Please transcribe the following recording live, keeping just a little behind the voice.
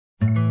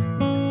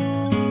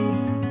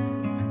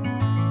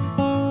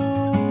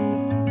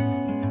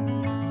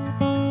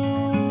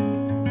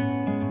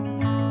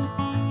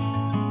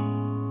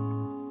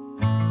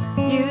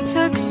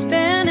took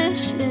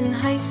Spanish in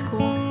high school,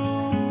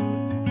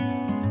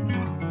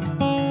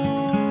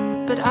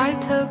 but I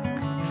took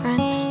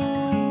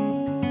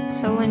French.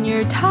 So when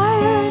you're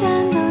tired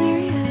and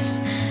delirious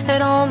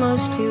at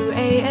almost 2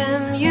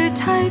 a.m., you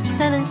type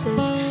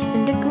sentences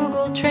into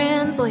Google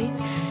Translate,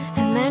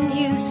 and then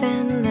you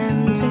send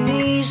them to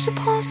me. Je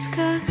pense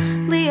que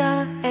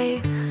Leah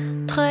est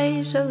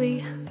très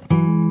jolie.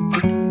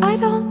 I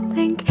don't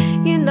think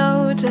you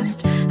know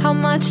just how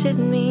much it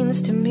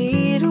means to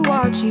me to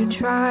watch you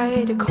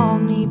try to call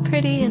me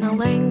pretty in a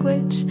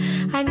language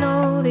I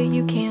know that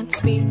you can't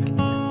speak.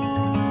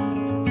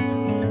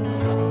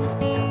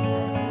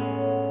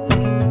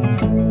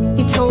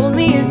 You told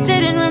me you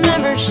didn't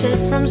remember shit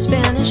from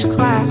Spanish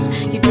class.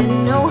 You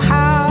didn't know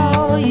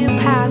how you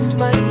passed,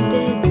 but you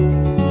did.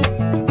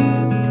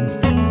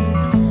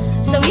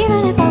 So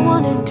even if I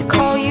wanted to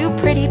call you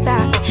pretty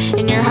back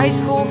in your high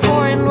school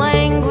foreign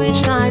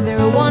language, neither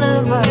one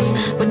of us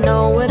would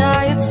know what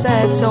I had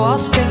said. So I'll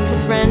stick to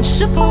French.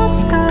 Je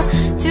pense que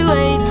tu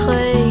es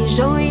très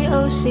jolie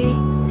aussi.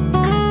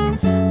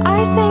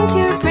 I think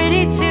you're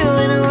pretty too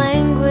in a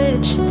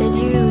language that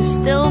you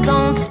still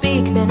don't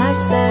speak. Then I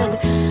said,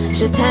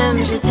 je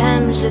t'aime, je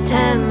t'aime, je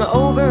t'aime,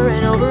 over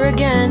and over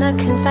again, a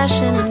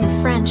confession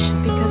in French,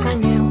 because I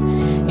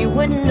knew you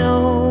wouldn't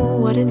know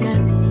what it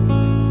meant.